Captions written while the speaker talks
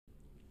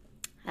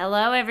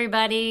Hello,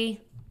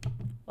 everybody.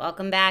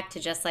 Welcome back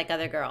to Just Like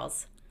Other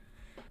Girls.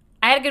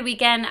 I had a good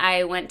weekend.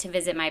 I went to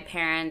visit my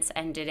parents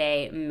and did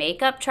a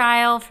makeup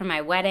trial for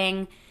my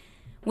wedding,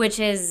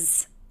 which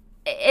is,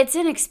 it's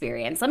an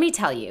experience. Let me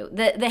tell you,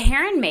 the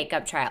hair and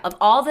makeup trial, of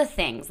all the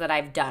things that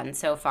I've done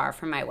so far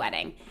for my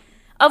wedding,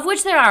 of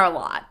which there are a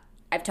lot.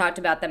 I've talked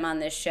about them on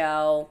this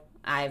show.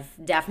 I've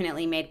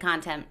definitely made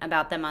content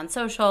about them on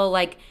social.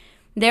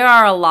 There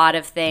are a lot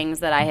of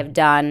things that I have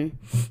done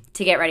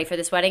to get ready for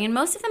this wedding, and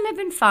most of them have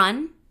been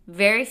fun.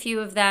 Very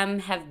few of them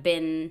have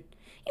been,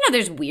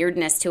 there's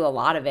weirdness to a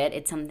lot of it.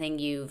 It's something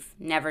you've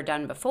never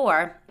done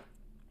before.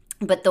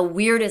 But the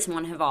weirdest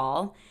one of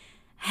all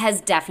has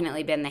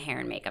definitely been the hair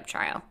and makeup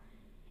trial.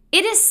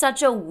 It is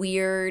such a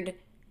weird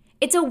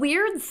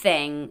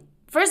thing,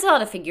 first of all,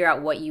 to figure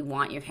out what you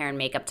want your hair and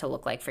makeup to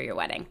look like for your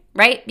wedding,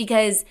 right?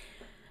 Because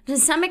to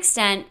some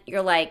extent,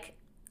 you're like,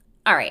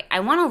 all right, I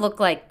want to look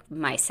like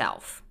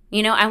myself.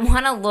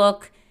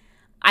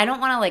 I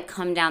don't want to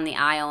come down the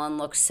aisle and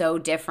look so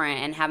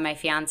different and have my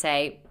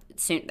fiance,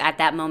 at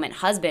that moment,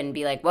 husband,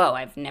 be like, whoa,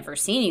 I've never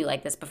seen you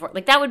like this before.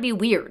 That would be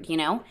weird,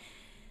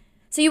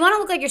 So you want to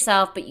look like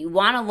yourself, but you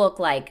want to look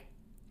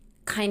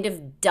kind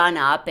of done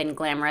up and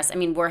glamorous. I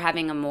mean, we're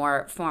having a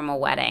more formal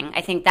wedding.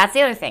 I think that's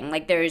the other thing.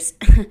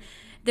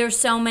 There's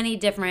so many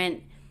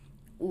different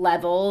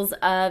levels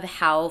of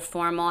how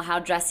formal, how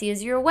dressy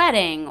is your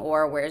wedding,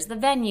 or where's the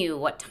venue,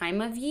 what time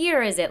of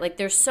year is it?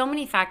 There's so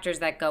many factors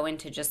that go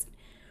into just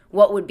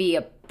what would be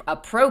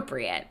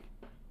appropriate.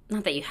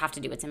 Not that you have to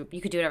do it.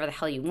 You could do whatever the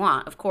hell you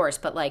want, of course.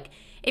 But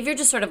if you're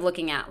just sort of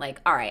looking at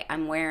all right,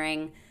 I'm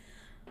wearing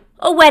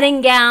a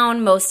wedding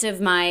gown. Most of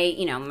my,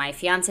 my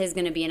fiance is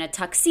going to be in a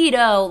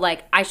tuxedo.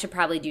 I should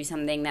probably do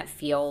something that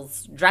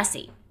feels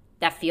dressy,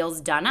 that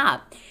feels done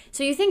up.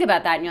 So you think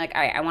about that and you're like,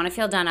 all right, I want to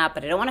feel done up,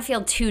 but I don't want to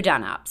feel too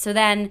done up. So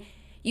then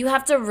you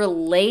have to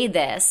relay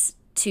this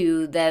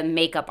to the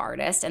makeup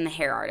artist and the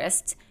hair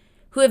artist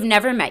who have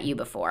never met you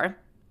before.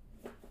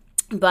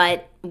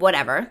 But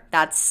whatever,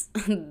 that's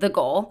the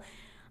goal.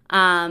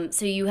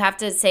 So you have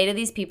to say to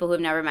these people who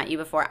have never met you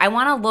before, I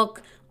want to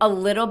look a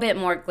little bit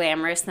more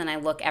glamorous than I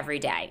look every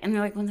day. And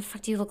they're like, what the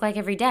fuck do you look like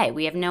every day?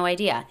 We have no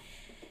idea.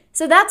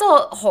 So that's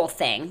a whole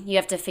thing. You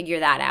have to figure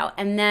that out.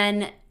 And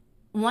then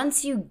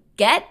once you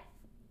get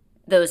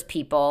those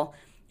people,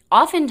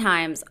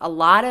 oftentimes a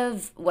lot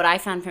of what I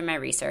found from my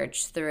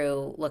research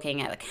through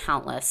looking at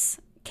countless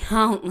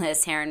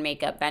hair and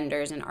makeup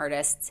vendors and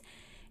artists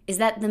is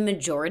that the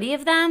majority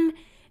of them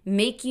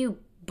make you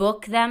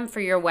book them for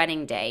your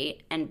wedding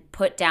date and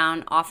put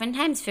down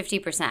oftentimes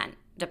 50%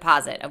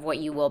 deposit of what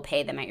you will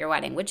pay them at your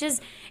wedding, which is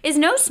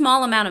no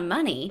small amount of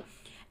money.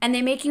 And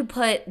they make you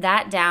put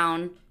that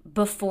down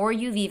before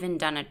you've even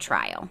done a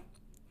trial.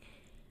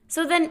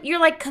 So then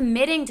you're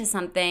committing to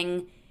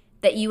something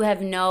that you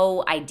have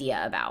no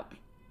idea about.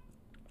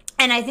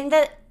 And I think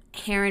that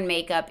hair and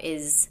makeup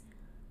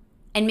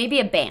and maybe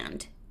a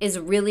band, is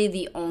really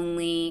the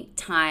only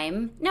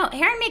time,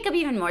 hair and makeup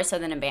even more so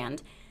than a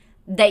band,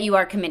 that you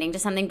are committing to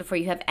something before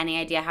you have any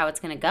idea how it's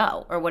going to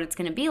go or what it's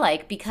going to be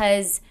like.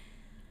 Because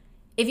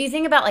if you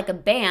think about a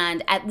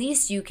band, at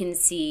least you can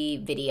see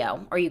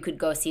video or you could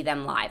go see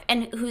them live.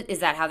 And is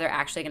that how they're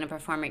actually going to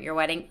perform at your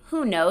wedding?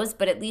 Who knows?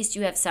 But at least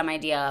you have some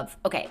idea of,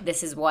 okay,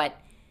 this is what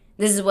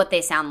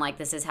they sound like.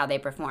 This is how they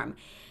perform.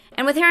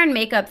 And with hair and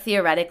makeup,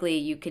 theoretically,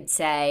 you could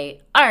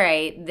say, all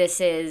right,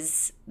 this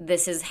is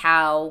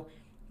how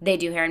they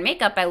do hair and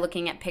makeup by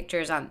looking at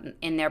pictures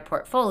in their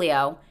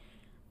portfolio.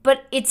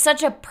 But it's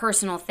such a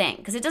personal thing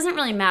because it doesn't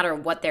really matter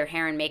what their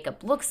hair and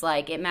makeup looks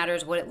like. It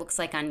matters what it looks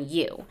like on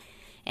you.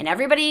 And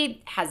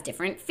everybody has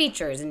different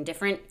features and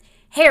different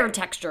hair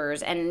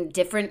textures and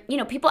different,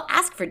 people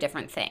ask for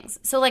different things.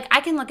 So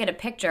I can look at a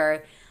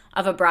picture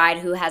of a bride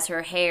who has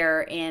her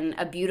hair in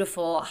a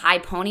beautiful high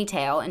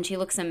ponytail and she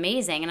looks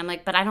amazing. And I'm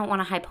like, but I don't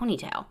want a high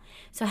ponytail.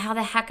 So how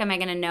the heck am I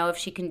going to know if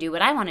she can do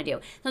what I want to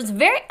do? So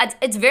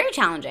it's very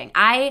challenging.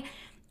 And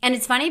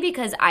it's funny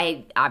because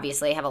I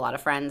obviously have a lot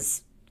of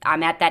friends.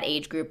 I'm at that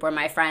age group where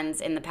my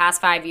friends in the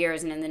past 5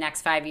 years and in the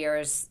next 5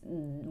 years,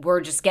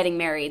 we're just getting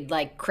married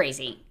like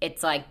crazy.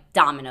 It's like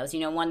dominoes,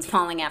 one's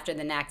falling after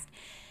the next.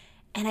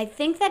 And I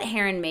think that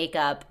hair and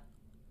makeup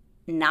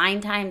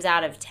 9 times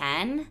out of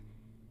 10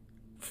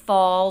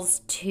 falls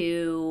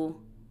to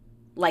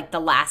the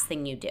last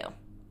thing you do,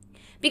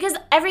 because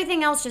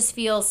everything else just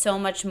feels so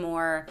much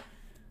more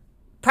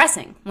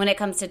pressing when it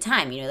comes to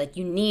time.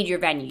 You need your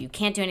venue. You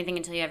can't do anything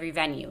until you have your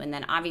venue. And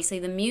then obviously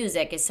the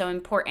music is so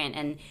important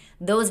and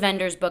those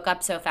vendors book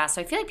up so fast.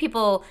 So I feel like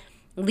people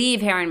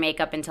leave hair and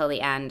makeup until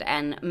the end.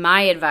 And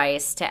my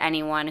advice to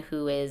anyone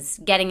who is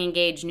getting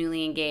engaged,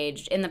 newly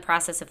engaged, in the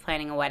process of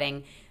planning a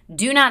wedding,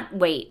 do not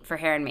wait for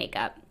hair and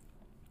makeup,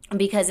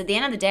 because at the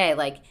end of the day,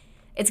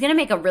 it's going to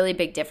make a really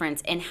big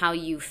difference in how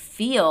you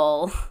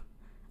feel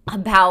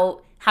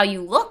about how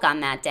you look on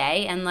that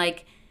day. And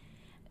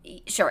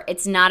sure,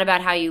 it's not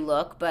about how you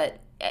look, but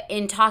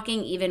in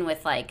talking even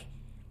with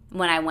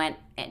when I went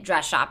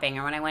dress shopping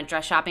or when I went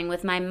dress shopping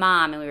with my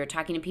mom and we were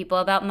talking to people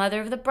about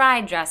mother of the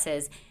bride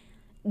dresses,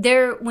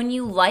 when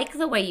you like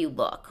the way you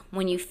look,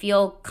 when you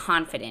feel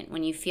confident,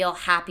 when you feel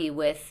happy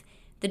with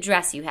the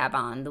dress you have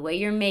on, the way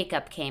your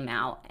makeup came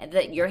out,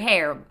 your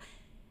hair,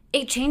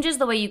 it changes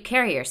the way you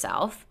carry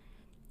yourself.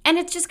 And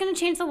it's just going to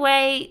change the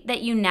way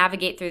that you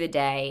navigate through the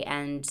day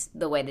and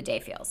the way the day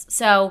feels.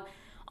 So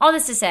all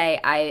this to say,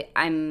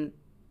 I'm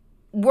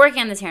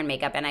working on this hair and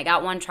makeup, and I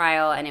got one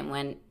trial and it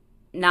went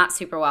not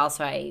super well.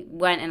 So I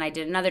went and I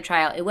did another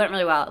trial. It went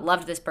really well. I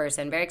loved this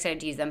person. Very excited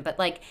to use them. But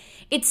like,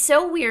 it's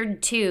so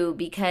weird too,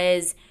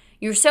 because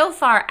you're so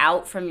far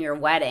out from your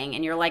wedding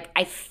and you're like,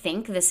 I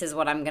think this is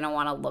what I'm going to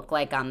want to look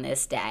like on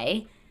this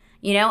day,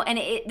 and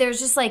there's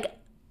just like,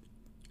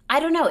 I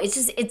don't know.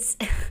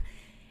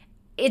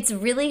 It's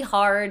really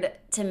hard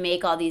to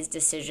make all these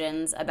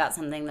decisions about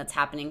something that's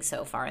happening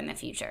so far in the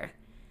future.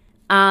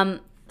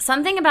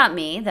 Something about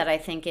me that I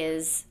think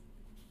is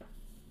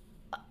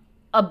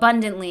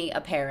abundantly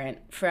apparent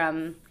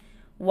from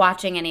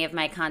watching any of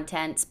my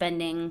content,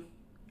 spending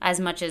as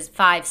much as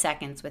 5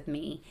 seconds with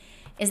me,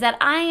 is that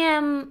I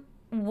am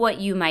what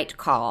you might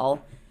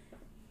call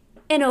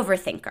an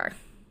overthinker.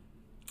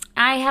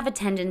 I have a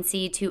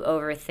tendency to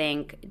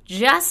overthink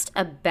just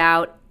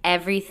about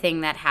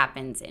everything that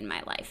happens in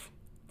my life.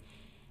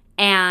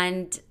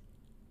 And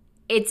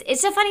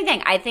it's a funny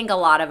thing. I think a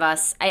lot of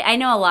us, I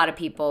know a lot of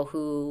people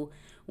who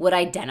would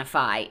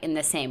identify in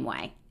the same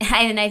way.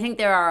 And I think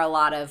there are a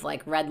lot of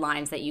like red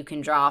lines that you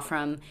can draw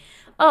from,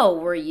 oh,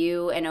 were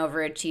you an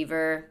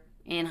overachiever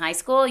in high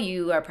school?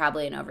 You are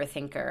probably an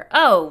overthinker.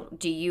 Oh,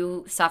 do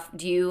you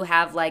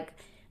have like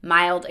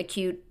mild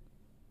acute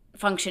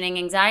functioning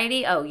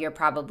anxiety? Oh, you're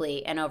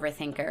probably an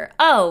overthinker.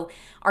 Oh,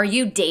 are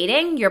you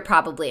dating? You're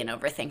probably an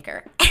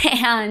overthinker.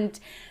 And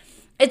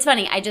it's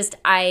funny. I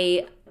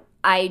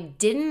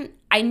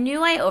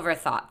knew I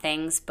overthought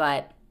things,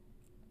 but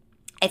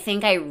I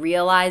think I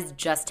realized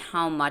just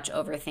how much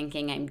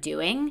overthinking I'm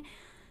doing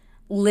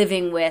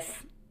living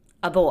with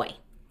a boy.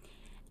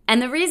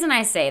 And the reason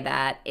I say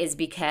that is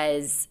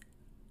because,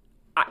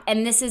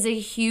 and this is a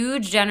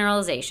huge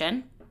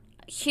generalization,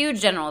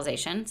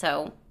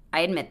 so I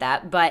admit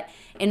that, but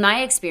in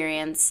my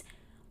experience,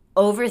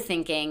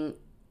 overthinking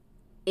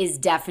is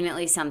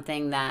definitely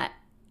something that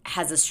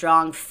has a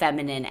strong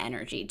feminine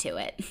energy to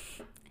it.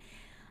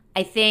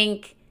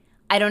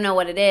 I don't know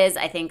what it is.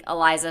 I think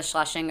Eliza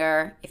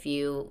Schlesinger, if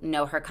you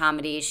know her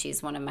comedy,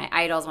 she's one of my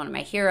idols, one of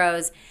my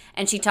heroes,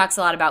 and she talks a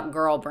lot about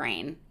girl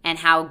brain and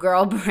how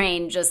girl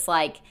brain just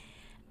like,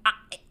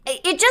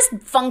 it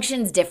just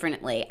functions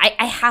differently.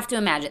 I have to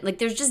imagine. Like,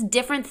 there's just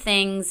different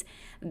things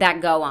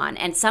that go on,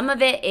 and some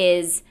of it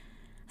is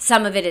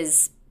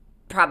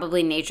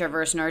probably nature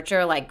versus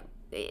nurture. Like,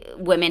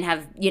 women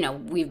have,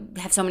 we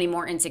have so many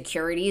more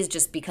insecurities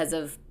just because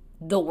of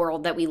the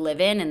world that we live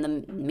in and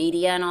the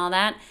media and all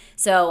that.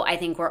 So I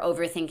think we're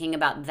overthinking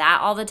about that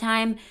all the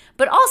time.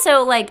 But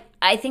also, like,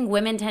 I think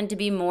women tend to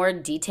be more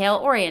detail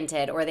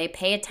oriented, or they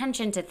pay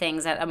attention to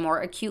things at a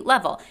more acute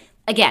level.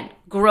 Again,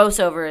 gross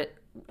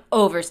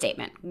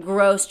overstatement,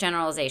 gross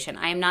generalization.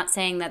 I am not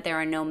saying that there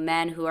are no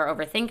men who are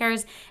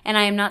overthinkers, and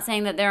I am not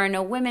saying that there are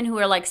no women who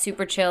are like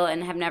super chill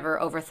and have never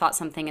overthought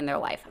something in their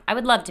life. I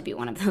would love to be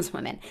one of those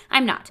women.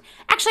 I'm not.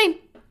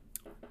 Actually,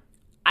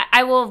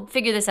 I will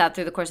figure this out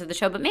through the course of the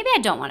show, but maybe I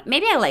don't want it.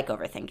 Maybe I like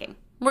overthinking.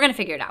 We're going to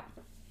figure it out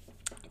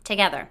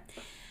together.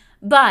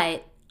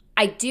 But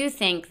I do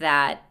think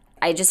that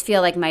I just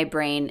feel like my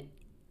brain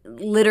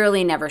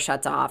literally never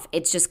shuts off.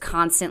 It's just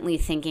constantly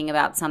thinking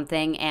about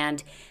something,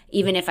 and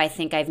even if I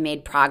think I've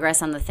made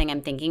progress on the thing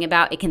I'm thinking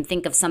about, it can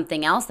think of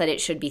something else that it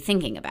should be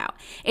thinking about.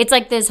 It's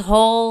like this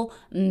whole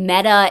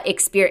meta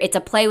experience. It's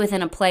a play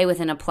within a play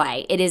within a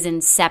play. It is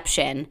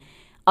inception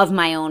of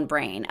my own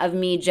brain, of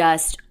me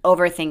just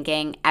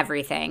overthinking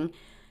everything.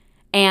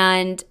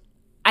 And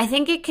I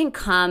think it can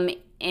come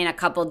in a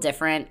couple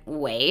different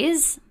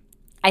ways.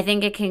 I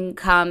think it can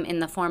come in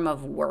the form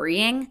of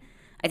worrying.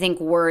 I think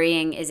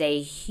worrying is a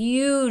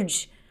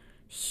huge,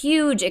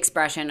 huge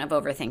expression of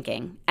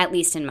overthinking, at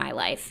least in my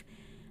life.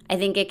 I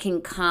think it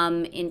can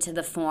come into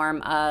the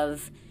form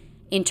of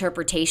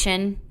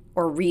interpretation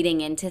or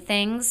reading into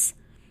things.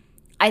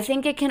 I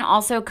think it can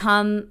also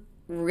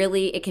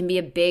it can be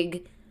a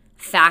big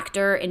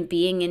factor in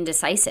being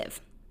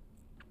indecisive,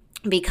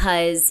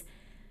 because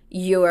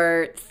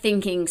you're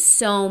thinking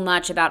so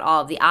much about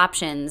all of the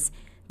options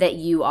that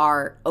you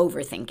are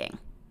overthinking.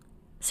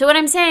 So what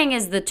I'm saying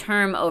is the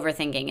term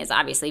overthinking is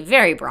obviously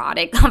very broad.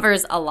 It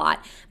covers a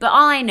lot. But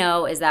all I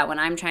know is that when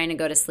I'm trying to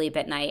go to sleep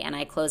at night and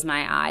I close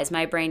my eyes,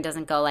 my brain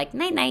doesn't go like,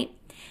 night, night.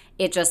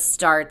 It just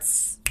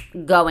starts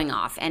going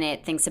off and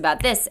it thinks about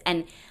this.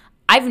 And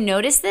I've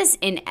noticed this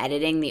in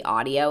editing the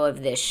audio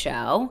of this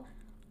show.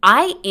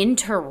 I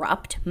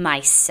interrupt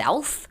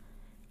myself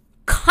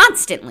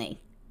constantly,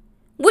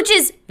 which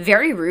is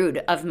very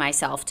rude of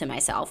myself to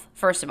myself,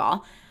 first of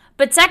all.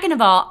 But second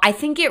of all, I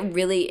think it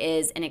really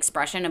is an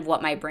expression of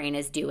what my brain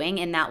is doing,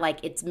 in that like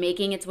it's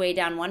making its way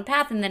down one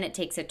path and then it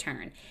takes a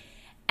turn.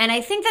 And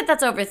I think that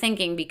that's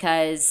overthinking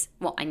because,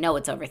 well, I know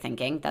it's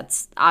overthinking.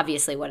 That's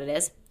obviously what it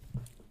is.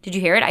 Did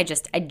you hear it? I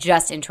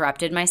just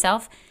interrupted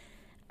myself.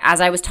 as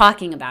I was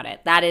talking about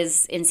it. That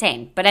is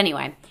insane. But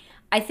anyway,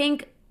 I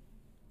think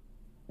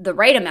the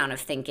right amount of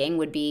thinking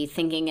would be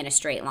thinking in a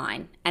straight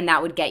line. And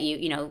that would get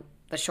you,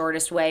 the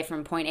shortest way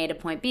from point A to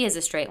point B is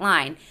a straight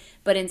line.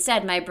 But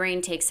instead, my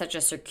brain takes such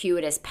a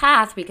circuitous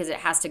path because it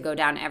has to go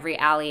down every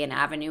alley and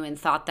avenue and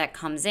thought that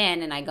comes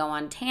in, and I go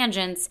on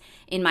tangents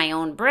in my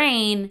own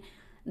brain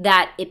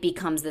that it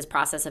becomes this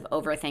process of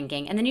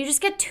overthinking. And then you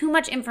just get too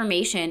much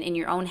information in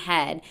your own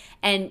head,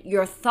 and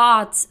your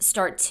thoughts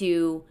start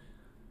to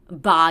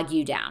bog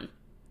you down.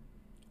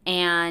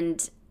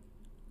 And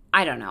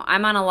I don't know.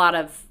 I'm on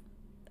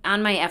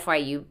on my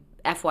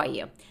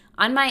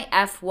on my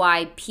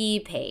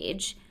FYP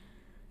page.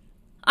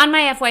 On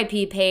my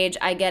FYP page,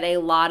 I get a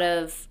lot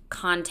of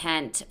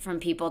content from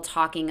people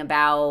talking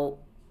about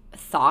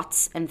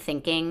thoughts and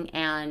thinking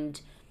and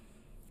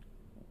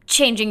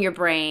changing your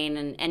brain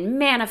and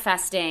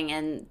manifesting.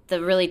 And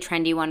the really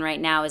trendy one right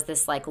now is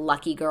this like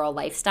lucky girl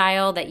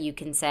lifestyle that you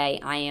can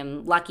say, I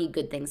am lucky,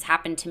 good things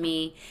happen to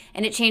me.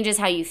 And it changes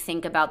how you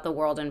think about the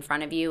world in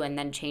front of you and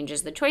then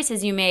changes the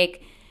choices you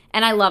make.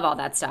 And I love all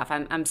that stuff.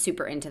 I'm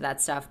super into that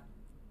stuff.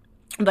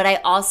 But I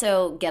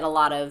also get a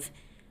lot of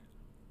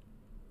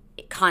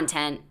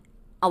content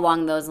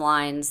along those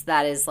lines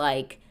that is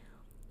like,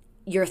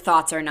 your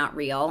thoughts are not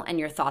real and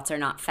your thoughts are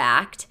not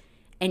fact,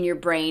 and your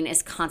brain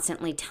is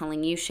constantly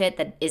telling you shit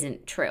that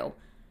isn't true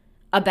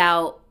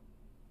about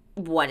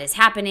what is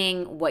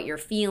happening, what you're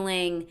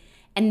feeling.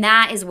 And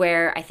that is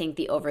where I think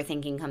the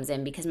overthinking comes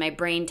in, because my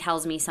brain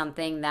tells me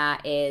something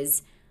that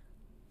is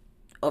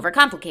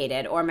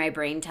overcomplicated, or my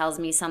brain tells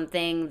me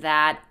something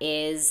that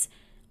is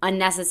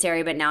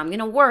unnecessary, but now I'm going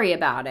to worry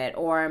about it,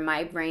 or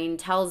my brain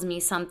tells me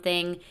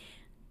something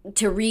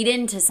to read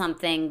into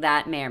something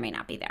that may or may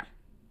not be there.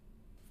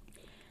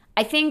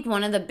 I think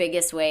one of the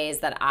biggest ways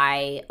that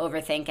I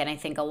overthink, and I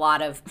think a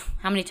lot of,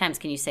 how many times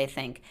can you say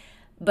think?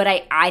 But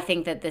I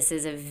think that this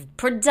is a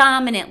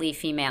predominantly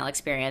female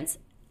experience,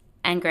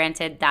 and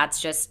granted,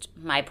 that's just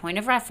my point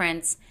of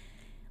reference,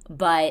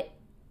 but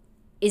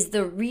is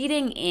the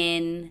reading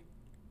in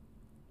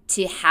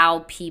to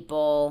how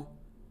people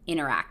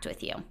interact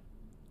with you.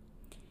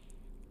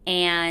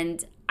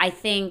 And I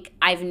think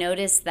I've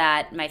noticed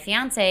that my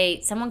fiance,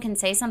 someone can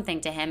say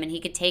something to him and he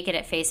could take it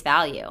at face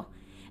value.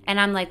 And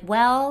I'm like,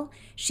 well,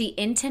 she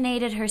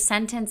intonated her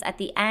sentence at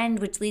the end,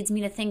 which leads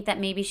me to think that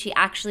maybe she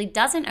actually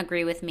doesn't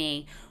agree with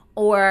me.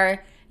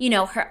 Or,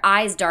 her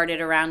eyes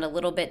darted around a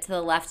little bit to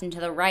the left and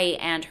to the right,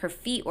 and her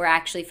feet were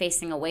actually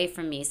facing away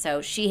from me.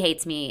 So she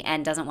hates me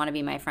and doesn't want to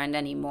be my friend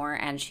anymore.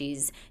 And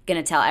she's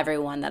going to tell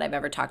everyone that I've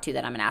ever talked to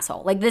that I'm an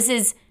asshole. Like, this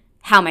is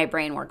how my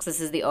brain works.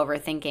 This is the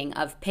overthinking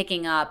of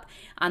picking up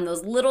on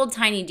those little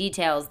tiny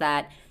details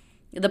that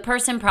the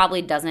person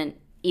probably doesn't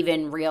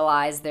even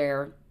realize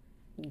they're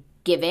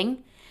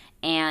giving,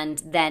 and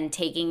then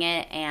taking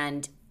it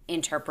and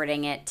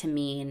interpreting it to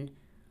mean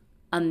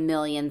a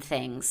million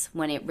things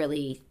when it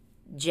really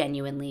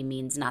genuinely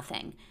means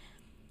nothing.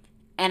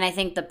 And I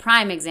think the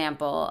prime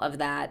example of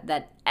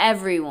that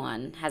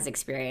everyone has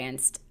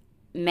experienced,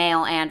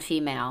 male and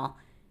female,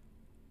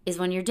 is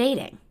when you're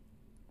dating.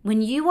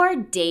 When you are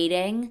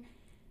dating,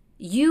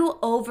 you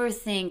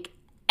overthink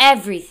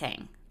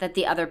everything that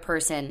the other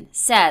person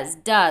says,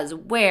 does,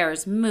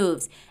 wears,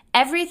 moves,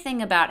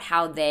 everything about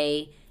how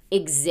they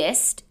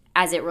exist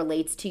as it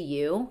relates to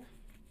you,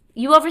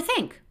 you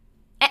overthink.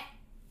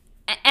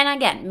 And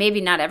again,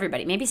 maybe not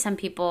everybody. Maybe some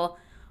people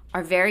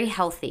are very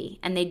healthy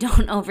and they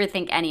don't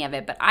overthink any of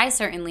it. But I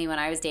certainly, when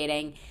I was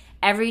dating,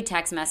 every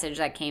text message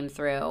that came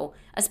through,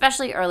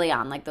 especially early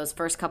on, like those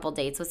first couple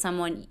dates with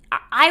someone,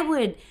 I'd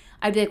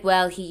be like,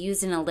 well, he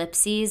used an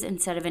ellipses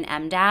instead of an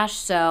M dash,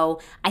 so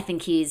I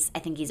think he's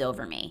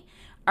over me.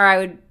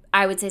 Or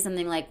I would say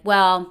something like,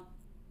 well,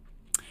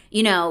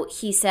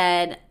 he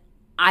said,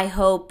 I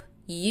hope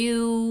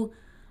you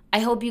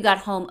got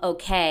home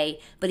okay,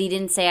 but he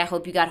didn't say I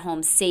hope you got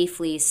home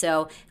safely,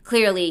 so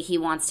clearly he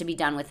wants to be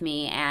done with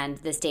me and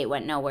this date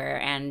went nowhere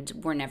and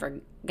we're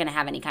never going to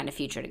have any kind of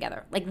future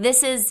together. Like,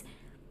 this is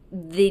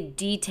the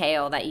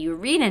detail that you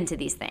read into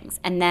these things.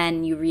 And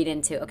then you read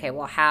into, okay,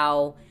 well,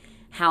 how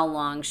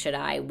long should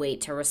I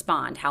wait to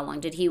respond? How long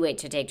did he wait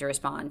to take to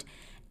respond?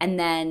 And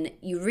then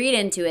you read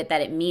into it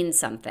that it means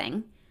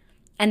something.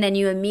 And then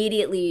you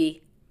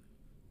immediately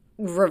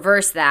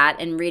reverse that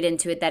and read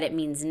into it that it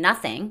means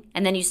nothing.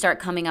 And then you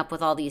start coming up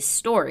with all these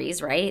stories,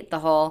 right? The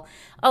whole,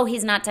 oh,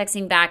 he's not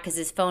texting back because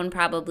his phone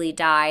probably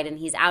died and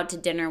he's out to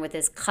dinner with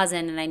his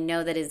cousin, and I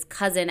know that his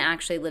cousin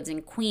actually lives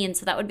in Queens,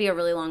 so that would be a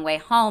really long way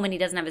home, and he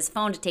doesn't have his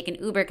phone to take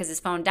an Uber because his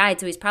phone died,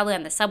 so he's probably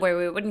on the subway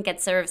where we wouldn't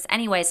get service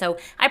anyway, so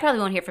I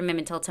probably won't hear from him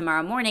until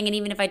tomorrow morning. And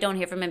even if I don't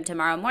hear from him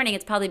tomorrow morning,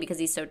 it's probably because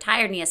he's so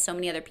tired and he has so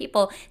many other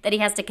people that he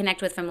has to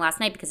connect with from last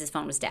night because his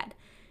phone was dead.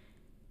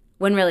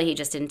 When really he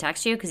just didn't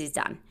text you because he's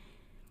done.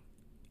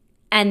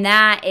 And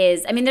that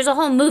is, there's a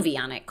whole movie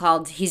on it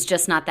called He's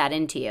Just Not That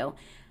Into You.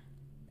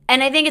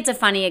 And I think it's a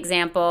funny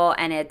example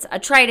and it's a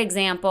trite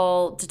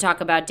example to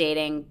talk about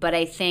dating, but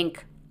I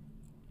think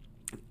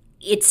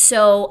it's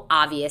so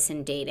obvious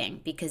in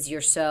dating because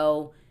you're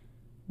so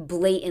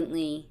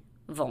blatantly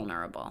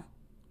vulnerable.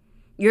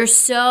 You're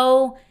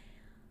so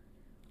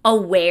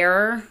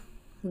aware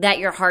that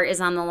your heart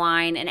is on the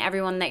line and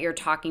everyone that you're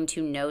talking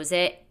to knows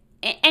it.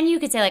 And you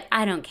could say, like,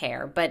 I don't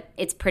care, but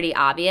it's pretty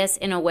obvious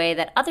in a way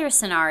that other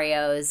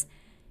scenarios,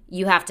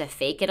 you have to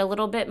fake it a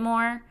little bit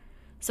more.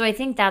 So I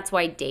think that's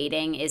why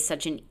dating is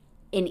such an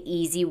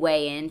easy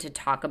way in to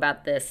talk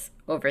about this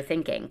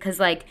overthinking. Because,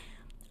 like,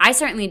 I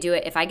certainly do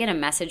it if I get a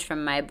message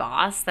from my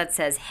boss that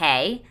says,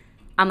 hey,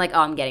 I'm like,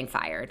 oh, I'm getting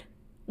fired.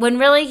 When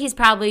really he's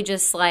probably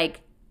just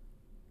like,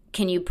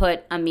 can you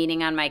put a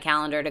meeting on my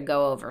calendar to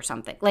go over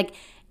something? Like,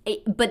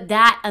 but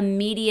that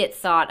immediate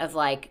thought of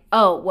like,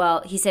 oh,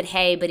 well, he said,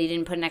 hey, but he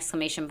didn't put an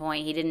exclamation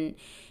point. He didn't,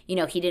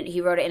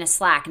 he wrote it in a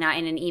Slack, not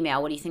in an email.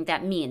 What do you think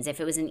that means? If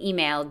it was an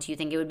email, do you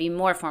think it would be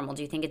more formal?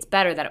 Do you think it's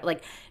better that,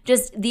 like,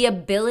 just the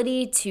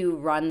ability to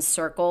run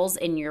circles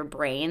in your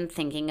brain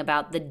thinking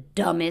about the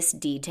dumbest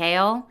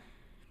detail,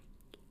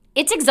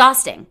 it's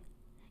exhausting.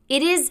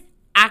 It is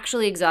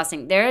actually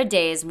exhausting. There are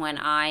days when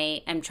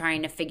I am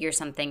trying to figure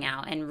something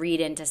out and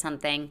read into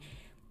something,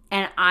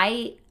 and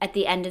I, at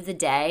the end of the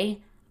day,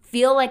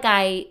 feel like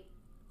I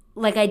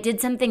did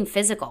something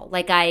physical,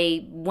 like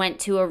I went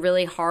to a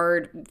really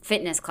hard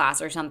fitness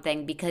class or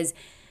something, because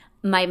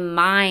my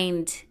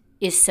mind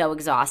is so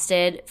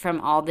exhausted from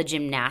all the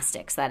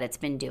gymnastics that it's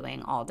been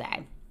doing all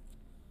day.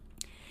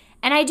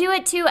 And I do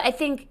it too. I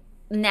think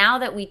now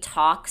that we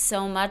talk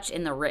so much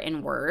in the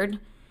written word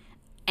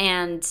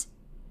and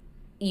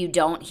you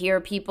don't hear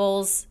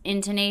people's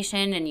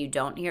intonation and you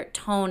don't hear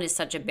tone is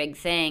such a big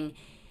thing.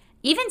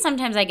 Even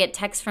sometimes I get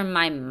texts from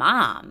my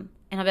mom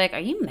and I'll be like, are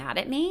you mad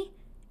at me?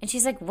 And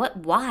she's like, what?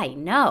 Why?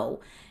 No.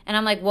 And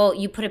I'm like, well,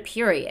 you put a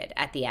period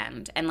at the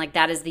end. And like,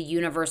 that is the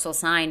universal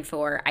sign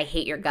for I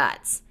hate your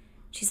guts.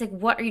 She's like,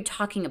 what are you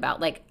talking about?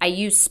 Like, I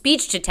use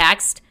speech to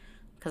text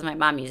because my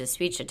mom uses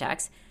speech to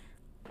text.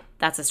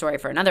 That's a story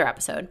for another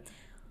episode.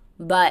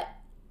 But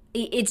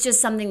it's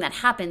just something that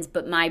happens.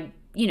 But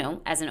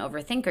as an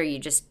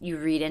overthinker, you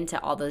read into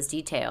all those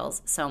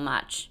details so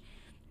much.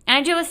 And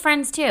I do it with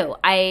friends too.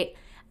 I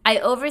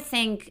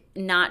overthink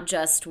not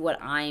just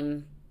what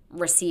I'm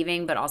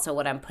receiving, but also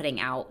what I'm putting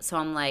out. So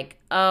I'm like,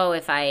 oh,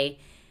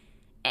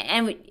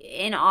 and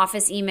in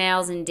office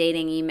emails and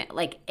dating email,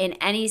 like in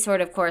any sort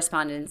of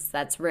correspondence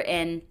that's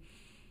written,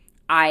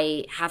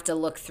 I have to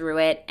look through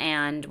it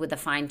and with a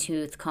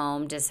fine-tooth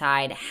comb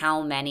decide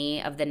how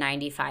many of the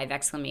 95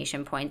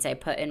 exclamation points I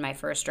put in my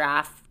first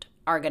draft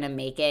are going to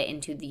make it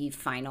into the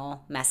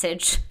final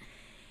message.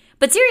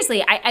 But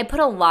seriously, I put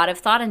a lot of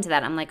thought into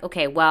that. I'm like,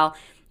 okay, well,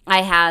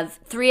 I have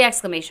 3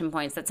 exclamation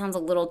points. That sounds a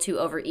little too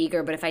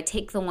overeager, but if I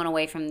take the one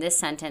away from this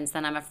sentence,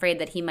 then I'm afraid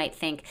that he might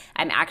think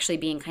I'm actually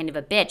being kind of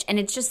a bitch. And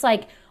it's just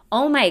like,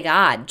 oh my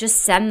God,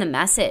 just send the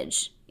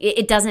message.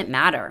 It doesn't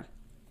matter.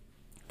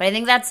 But I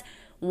think that's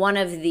one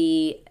of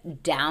the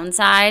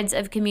downsides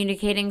of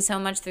communicating so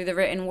much through the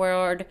written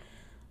word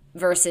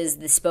versus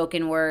the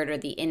spoken word or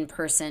the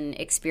in-person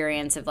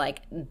experience of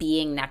like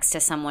being next to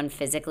someone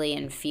physically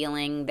and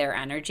feeling their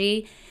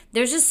energy.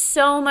 There's just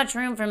so much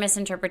room for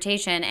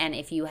misinterpretation, and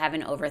if you have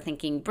an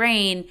overthinking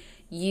brain,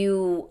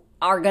 you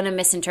are going to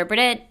misinterpret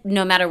it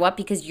no matter what,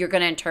 because you're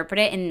going to interpret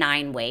it in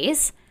 9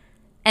 ways.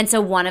 And so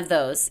one of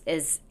those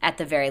is, at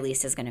the very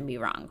least, is going to be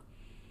wrong.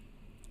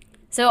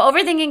 So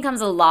overthinking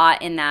comes a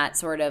lot in that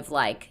sort of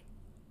like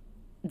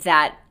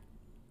that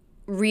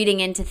reading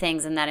into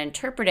things and that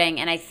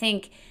interpreting, and I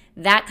think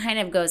that kind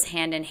of goes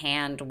hand in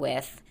hand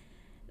with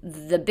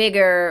the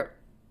bigger,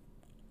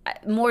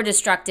 more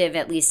destructive,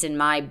 at least in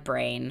my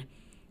brain,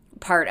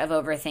 part of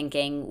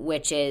overthinking,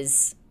 which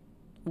is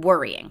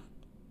worrying.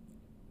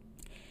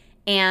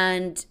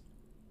 And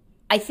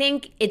I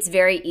think it's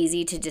very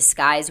easy to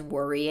disguise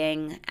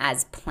worrying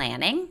as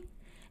planning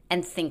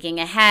and thinking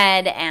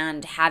ahead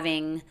and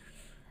having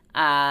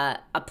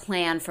a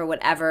plan for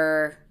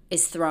whatever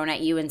is thrown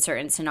at you in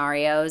certain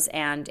scenarios.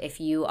 And if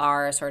you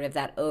are sort of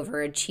that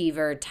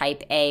overachiever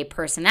type A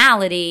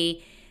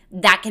personality,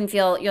 that can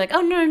feel, you're like, oh,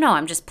 no,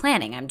 I'm just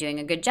planning. I'm doing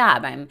a good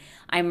job.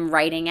 I'm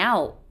writing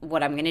out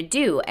what I'm going to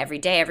do every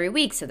day, every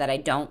week so that I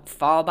don't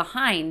fall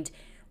behind,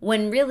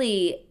 when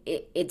really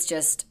it's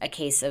just a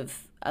case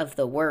of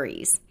the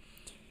worries.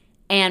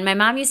 And my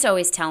mom used to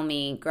always tell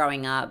me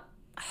growing up,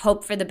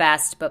 hope for the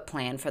best, but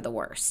plan for the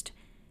worst.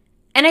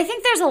 And I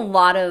think there's a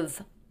lot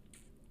of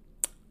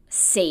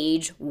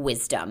sage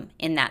wisdom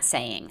in that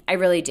saying. I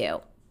really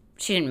do.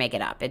 She didn't make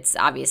it up. It's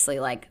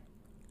obviously like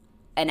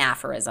an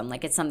aphorism.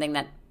 Like it's something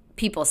that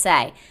people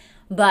say.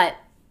 But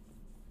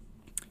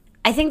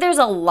I think there's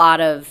a lot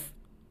of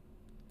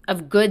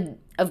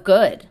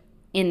good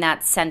in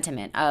that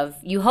sentiment of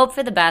you hope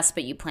for the best,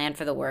 but you plan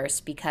for the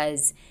worst,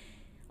 because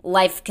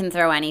life can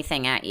throw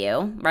anything at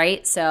you,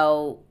 right?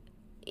 So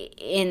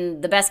in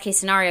the best case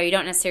scenario, you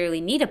don't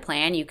necessarily need a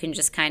plan. You can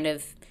just kind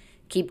of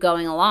keep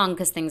going along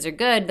because things are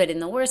good. But in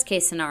the worst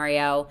case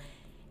scenario,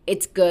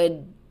 it's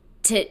good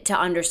to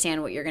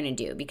understand what you're going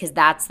to do, because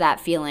that's that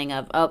feeling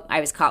of, oh, I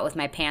was caught with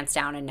my pants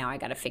down and now I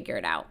got to figure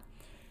it out.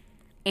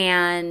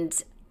 And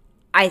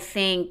I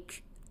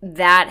think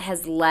that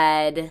has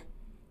led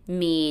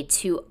me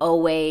to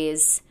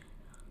always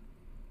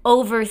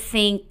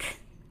overthink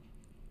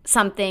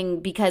something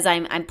because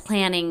I'm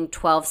planning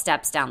 12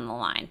 steps down the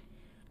line.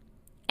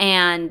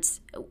 And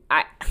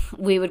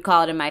we would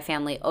call it in my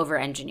family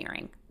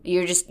over-engineering.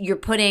 You're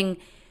putting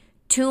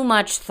too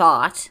much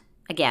thought,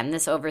 again,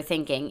 this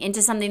overthinking,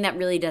 into something that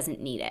really doesn't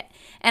need it.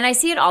 And I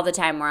see it all the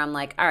time where I'm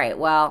like, all right,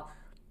 well,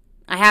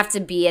 I have to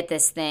be at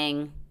this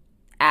thing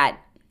at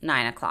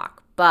 9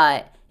 o'clock.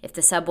 But if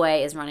the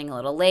subway is running a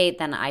little late,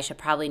 then I should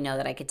probably know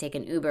that I could take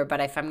an Uber. But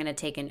if I'm going to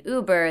take an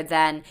Uber,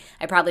 then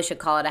I probably should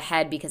call it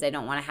ahead because I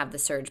don't want to have the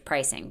surge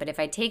pricing. But if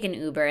I take an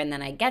Uber and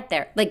then I get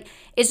there, like,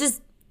 it's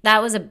just,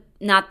 that was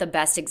not the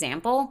best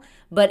example,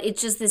 but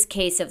it's just this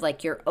case of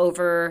like you're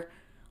over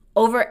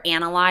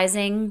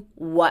analyzing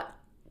what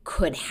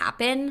could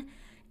happen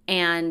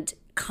and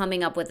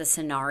coming up with a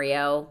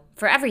scenario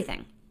for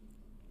everything.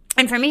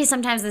 And for me,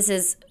 sometimes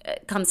this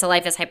comes to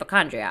life as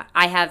hypochondria.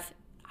 I have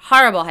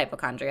horrible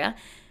hypochondria.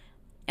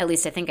 At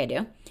least I think I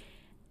do.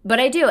 But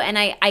I do. And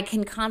I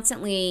can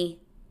constantly,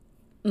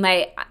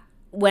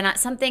 when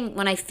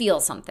I feel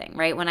something,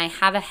 right? When I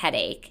have a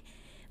headache,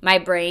 my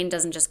brain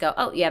doesn't just go,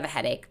 oh, you have a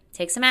headache,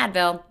 take some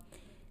Advil.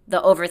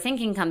 The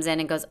overthinking comes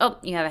in and goes, oh,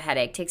 you have a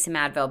headache, take some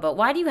Advil. But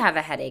why do you have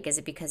a headache? Is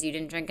it because you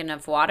didn't drink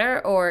enough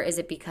water? Or is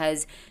it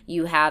because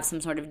you have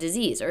some sort of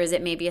disease? Or is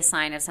it maybe a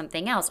sign of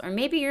something else? Or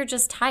maybe you're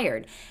just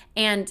tired.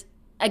 And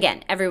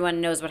again,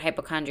 everyone knows what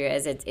hypochondria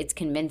is. It's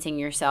convincing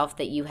yourself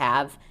that you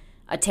have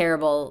a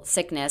terrible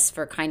sickness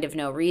for kind of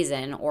no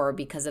reason or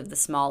because of the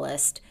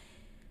smallest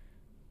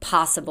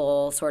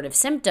possible sort of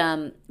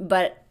symptom.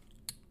 But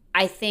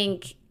I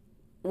think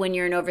when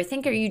you're an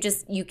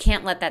overthinker, you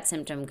can't let that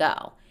symptom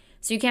go.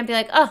 So you can't be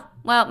like, oh,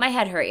 well, my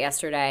head hurt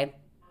yesterday.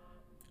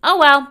 Oh,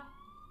 well.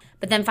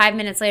 But then 5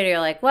 minutes later, you're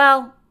like,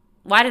 well,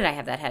 why did I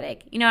have that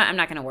headache? You know what? I'm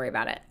not going to worry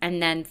about it.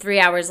 And then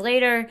 3 hours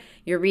later,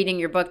 you're reading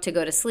your book to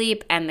go to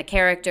sleep, and the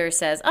character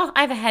says, oh,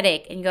 I have a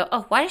headache. And you go,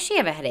 oh, why does she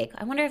have a headache?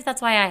 I wonder if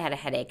that's why I had a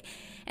headache.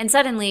 And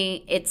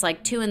suddenly, it's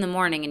like 2 a.m,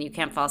 and you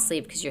can't fall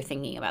asleep because you're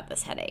thinking about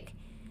this headache.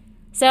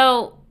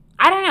 So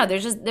I don't know.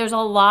 There's a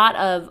lot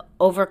of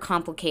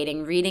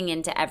overcomplicating, reading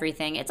into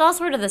everything. It's all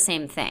sort of the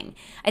same thing.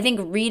 I think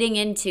reading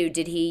into,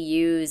 did he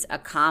use a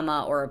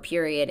comma or a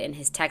period in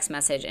his text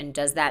message, and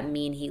does that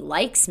mean he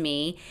likes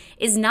me,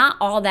 is not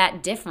all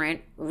that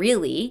different,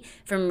 really,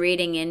 from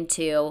reading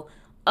into,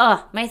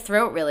 oh, my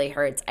throat really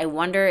hurts. I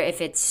wonder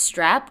if it's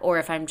strep or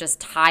if I'm just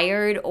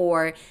tired,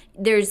 or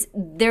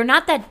they're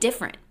not that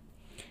different.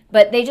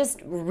 But they just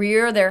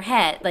rear their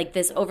head, like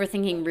this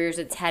overthinking rears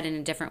its head in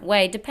a different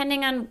way,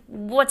 depending on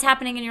what's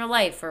happening in your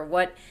life or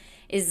what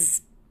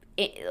is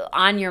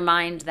on your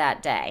mind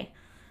that day.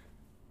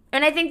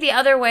 And I think the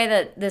other way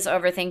that this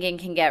overthinking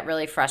can get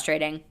really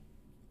frustrating,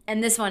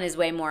 and this one is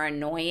way more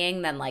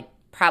annoying than like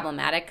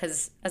problematic,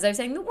 because as I was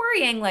saying, the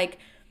worrying, like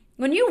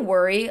when you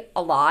worry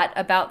a lot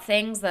about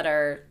things that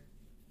are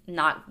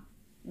not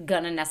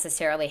gonna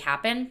necessarily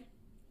happen,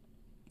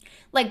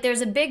 like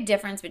there's a big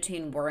difference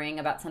between worrying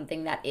about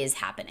something that is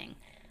happening,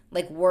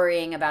 like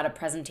worrying about a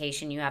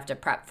presentation you have to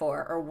prep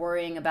for, or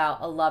worrying about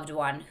a loved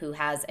one who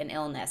has an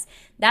illness.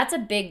 That's a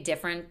big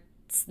difference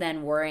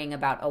than worrying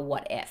about a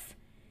what if.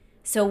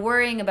 So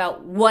worrying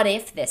about what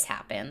if this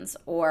happens,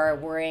 or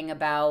worrying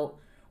about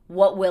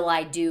what will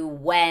I do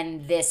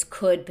when this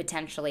could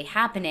potentially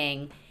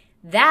happening,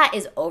 that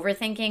is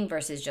overthinking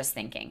versus just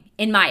thinking,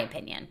 in my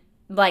opinion.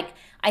 Like,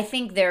 I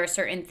think there are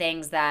certain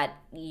things that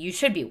you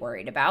should be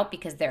worried about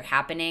because they're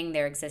happening,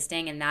 they're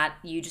existing, and that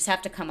you just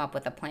have to come up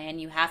with a plan.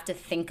 You have to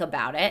think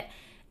about it.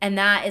 And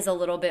that is a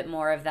little bit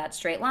more of that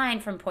straight line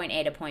from point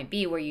A to point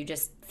B where you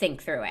just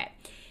think through it.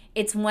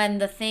 It's when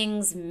the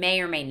things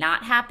may or may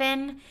not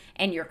happen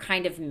and you're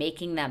kind of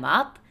making them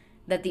up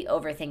that the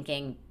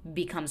overthinking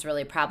becomes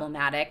really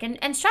problematic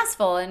and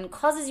stressful and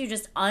causes you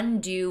just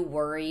undue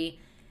worry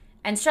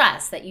and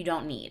stress that you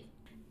don't need.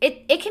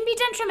 It can be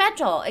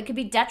detrimental. It could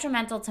be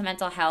detrimental to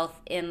mental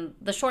health in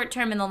the short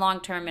term, in the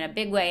long term, in a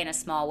big way, in a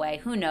small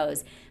way. Who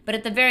knows? But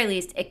at the very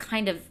least, it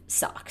kind of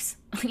sucks.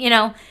 You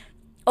know,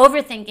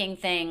 overthinking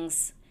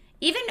things,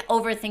 even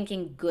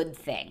overthinking good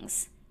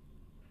things,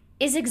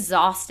 is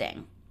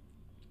exhausting.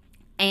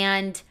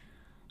 And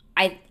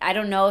I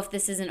don't know if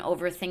this is an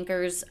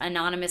Overthinkers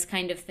Anonymous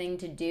kind of thing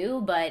to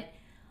do, but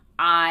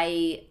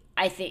I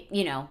think,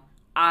 you know,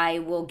 I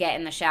will get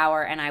in the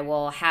shower and I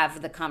will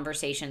have the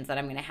conversations that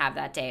I'm going to have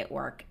that day at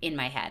work in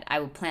my head. I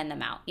will plan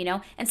them out, you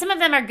know? And some of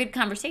them are good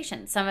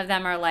conversations. Some of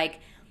them are like,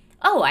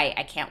 oh,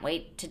 I can't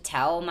wait to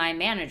tell my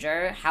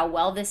manager how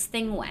well this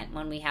thing went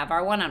when we have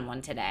our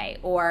one-on-one today.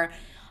 Or,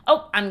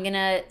 oh,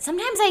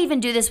 sometimes I even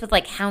do this with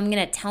like how I'm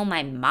going to tell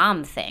my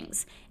mom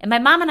things. And my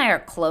mom and I are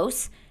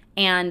close,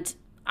 and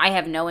I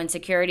have no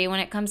insecurity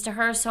when it comes to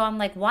her. So I'm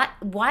like,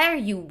 why are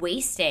you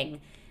wasting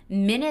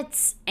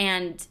minutes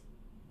and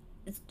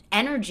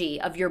energy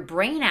of your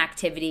brain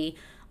activity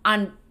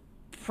on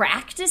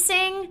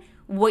practicing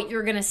what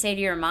you're going to say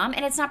to your mom?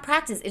 And it's not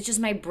practice. It's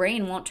just my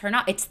brain won't turn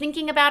off. It's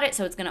thinking about it,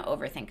 so it's going to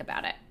overthink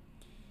about it.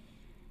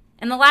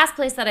 And the last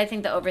place that I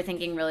think the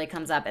overthinking really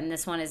comes up, and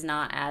this one is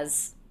not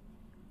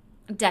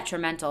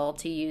detrimental,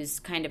 to use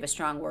kind of a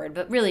strong word,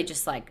 but really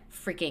just like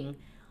freaking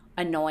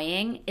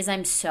annoying, is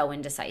I'm so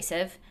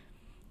indecisive.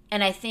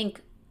 And I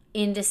think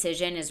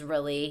indecision is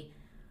really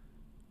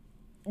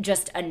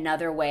just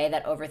another way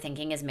that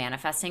overthinking is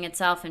manifesting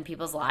itself in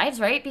people's lives,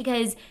 right?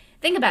 Because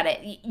think about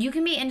it. You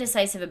can be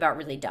indecisive about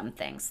really dumb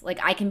things. Like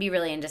I can be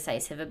really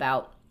indecisive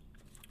about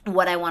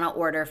what I want to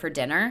order for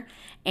dinner.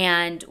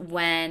 And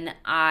when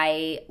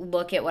I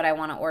look at what I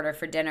want to order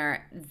for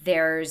dinner,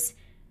 there's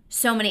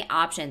so many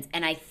options.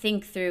 And I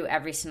think through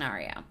every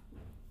scenario,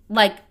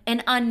 like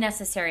an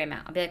unnecessary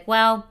amount. I'll be like,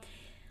 well,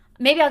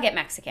 maybe I'll get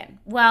Mexican.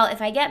 Well,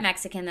 if I get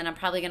Mexican, then I'm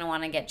probably going to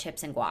want to get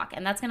chips and guac.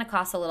 And that's going to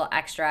cost a little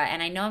extra.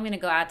 And I know I'm going to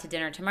go out to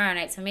dinner tomorrow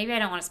night, so maybe I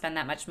don't want to spend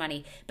that much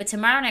money. But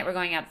tomorrow night we're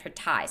going out for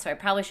Thai, so I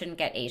probably shouldn't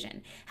get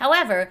Asian.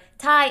 However,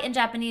 Thai and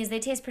Japanese, they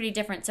taste pretty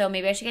different, so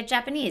maybe I should get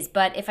Japanese.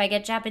 But if I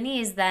get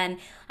Japanese, then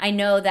I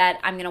know that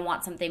I'm going to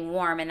want something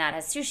warm and that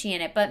has sushi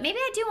in it. But maybe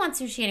I do want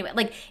sushi anyway.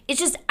 Like, it's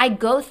just, I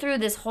go through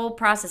this whole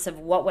process of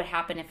what would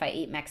happen if I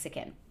ate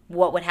Mexican.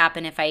 What would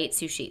happen if I ate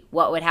sushi?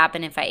 What would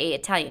happen if I ate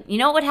Italian? You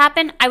know what would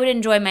happen? I would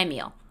enjoy my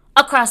meal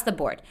across the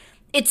board.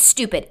 It's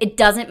stupid. It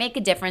doesn't make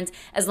a difference.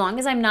 As long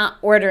as I'm not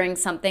ordering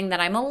something that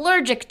I'm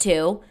allergic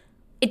to,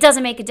 it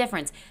doesn't make a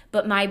difference.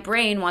 But my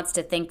brain wants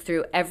to think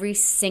through every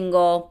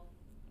single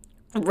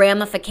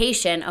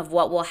ramification of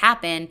what will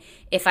happen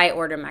if I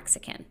order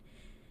Mexican.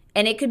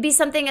 And it could be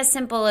something as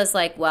simple as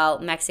like, well,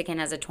 Mexican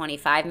has a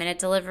 25-minute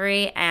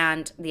delivery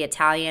and the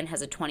Italian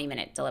has a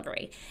 20-minute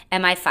delivery.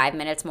 Am I 5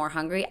 minutes more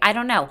hungry? I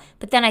don't know.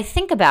 But then I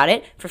think about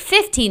it for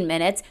 15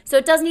 minutes, so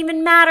it doesn't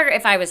even matter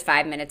if I was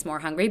 5 minutes more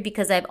hungry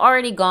because I've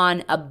already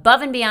gone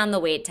above and beyond the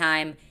wait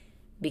time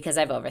because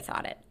I've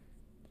overthought it.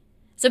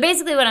 So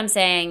basically what I'm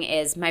saying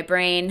is my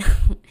brain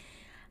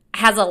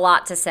has a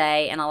lot to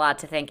say and a lot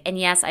to think. And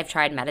yes, I've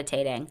tried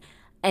meditating.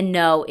 And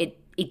no,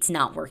 it's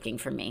not working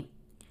for me.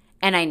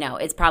 And I know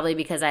it's probably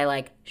because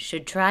I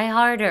should try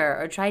harder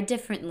or try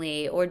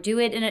differently or do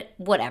it in a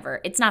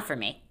whatever. It's not for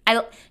me.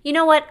 You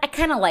know what? I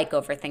kind of like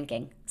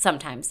overthinking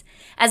sometimes.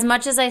 As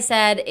much as I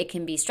said it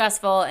can be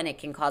stressful and it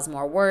can cause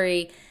more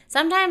worry,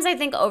 sometimes I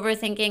think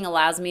overthinking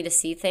allows me to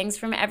see things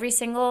from every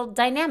single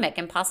dynamic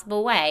and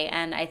possible way.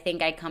 And I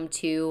think I come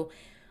to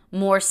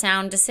more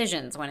sound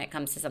decisions when it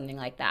comes to something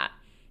like that.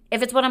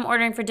 If it's what I'm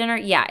ordering for dinner,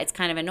 yeah, it's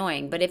kind of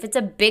annoying. But if it's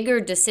a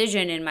bigger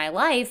decision in my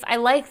life, I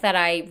like that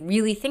I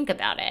really think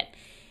about it.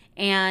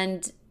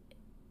 And,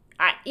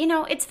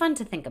 it's fun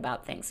to think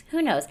about things. Who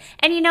knows?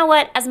 And you know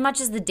what? As much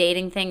as the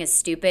dating thing is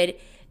stupid,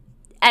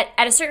 at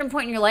a certain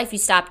point in your life, you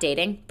stop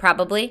dating,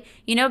 probably,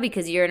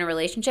 because you're in a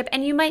relationship.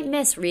 And you might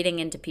miss reading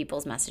into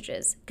people's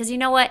messages. Because you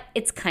know what?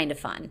 It's kind of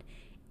fun.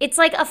 It's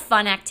like a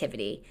fun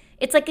activity.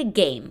 It's like a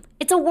game.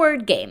 It's a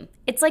word game.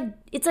 It's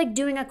like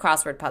doing a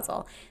crossword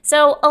puzzle.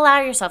 So allow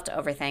yourself to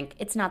overthink.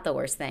 It's not the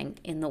worst thing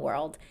in the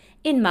world,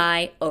 in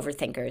my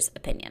overthinker's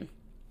opinion.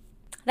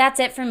 That's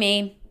it for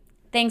me.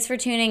 Thanks for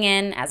tuning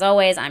in. As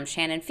always, I'm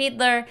Shannon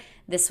Fiedler.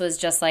 This was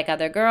Just Like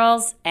Other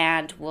Girls,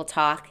 and we'll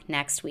talk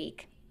next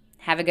week.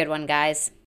 Have a good one, guys.